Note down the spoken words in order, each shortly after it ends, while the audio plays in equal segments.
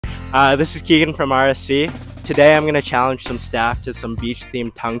This is Keegan from RSC. Today I'm going to challenge some staff to some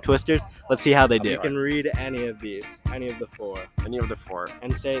beach-themed tongue twisters. Let's see how they do. You can read any of these, any of the four. Any of the four.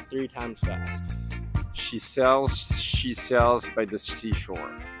 And say it 3 times fast. She sells by the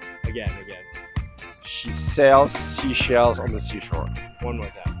seashore. Again. She sells seashells on the seashore. One more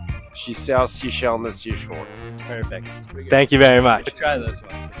time. She sells seashells on the seashore. Perfect. Thank you very much. Try this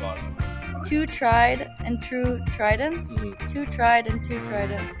one. 2 tried and true tridents. 2 tried and 2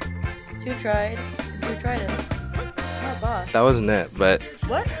 tridents. 2 tried and 2 tridents. Oh gosh. That wasn't it, but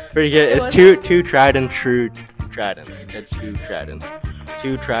What? pretty good. It's two tried and true tridents. You said 2 tridents.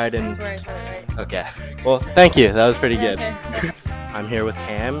 2 tried and. I swear I said it right. Okay. Well, thank you. That was pretty good. Okay. I'm here with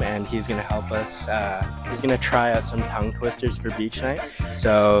Cam, and he's gonna help us. He's gonna try out some tongue twisters for beach night.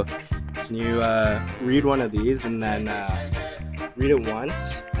 So, can you read one of these and then read it once,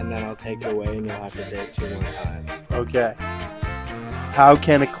 and then I'll take it away, and you'll have to say it 2 more times. Okay. How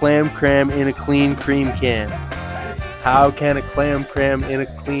can a clam cram in a clean cream can? How can a clam cram in a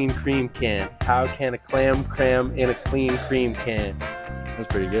clean cream can? How can a clam cram in a clean cream can? That's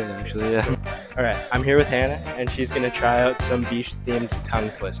pretty good, actually, yeah. Alright, I'm here with Hannah, and she's going to try out some beach-themed tongue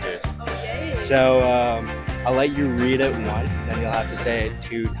twisters. Okay. So, I'll let you read it once, and then you'll have to say it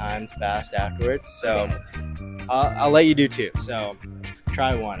 2 times fast afterwards. So, I'll let you do 2. So,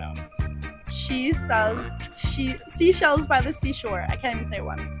 try one out. She sells seashells by the seashore. I can't even say it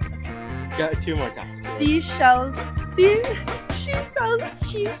once. Got 2 more times. Seashells. She sells.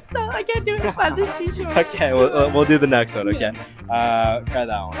 I can't do it by the seashore. Okay, we'll do the next one. Okay, try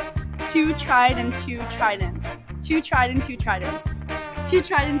that one. 2 tried and 2 tridents. 2 tried and 2 tridents. 2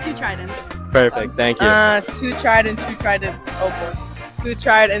 tried and 2 tridents. Perfect. Thank you. 2 tried and 2 tridents. Oh boy. 2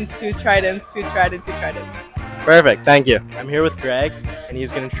 tried and 2 tridents. 2 tried and 2 tridents. Perfect. Thank you. I'm here with Greg, and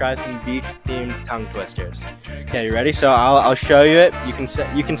he's gonna try some beach-themed tongue twisters. Okay, you ready? So I'll show you it.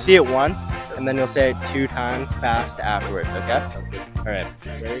 You can see it once, and then you'll say it 2 times fast afterwards. Okay? All right.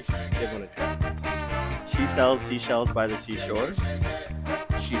 Ready? Give one a try. She sells seashells by the seashore.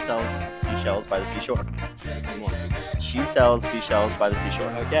 She sells seashells by the seashore. One more. She sells seashells by the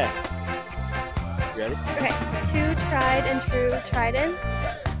seashore. Okay. You ready? Okay, 2 tried and true tridents.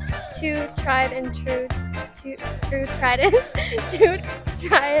 2 tried and true tridents. 2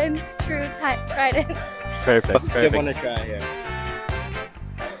 tried and true tridents. Perfect. Give one a try here.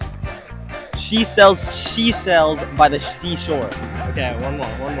 She sells by the seashore. Okay, one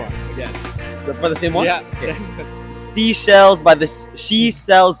more. Again. For the same one? Yeah. She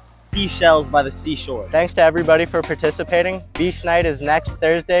sells seashells by the seashore. Thanks to everybody for participating. Beach night is next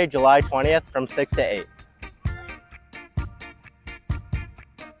Thursday, July 20th from 6 to 8.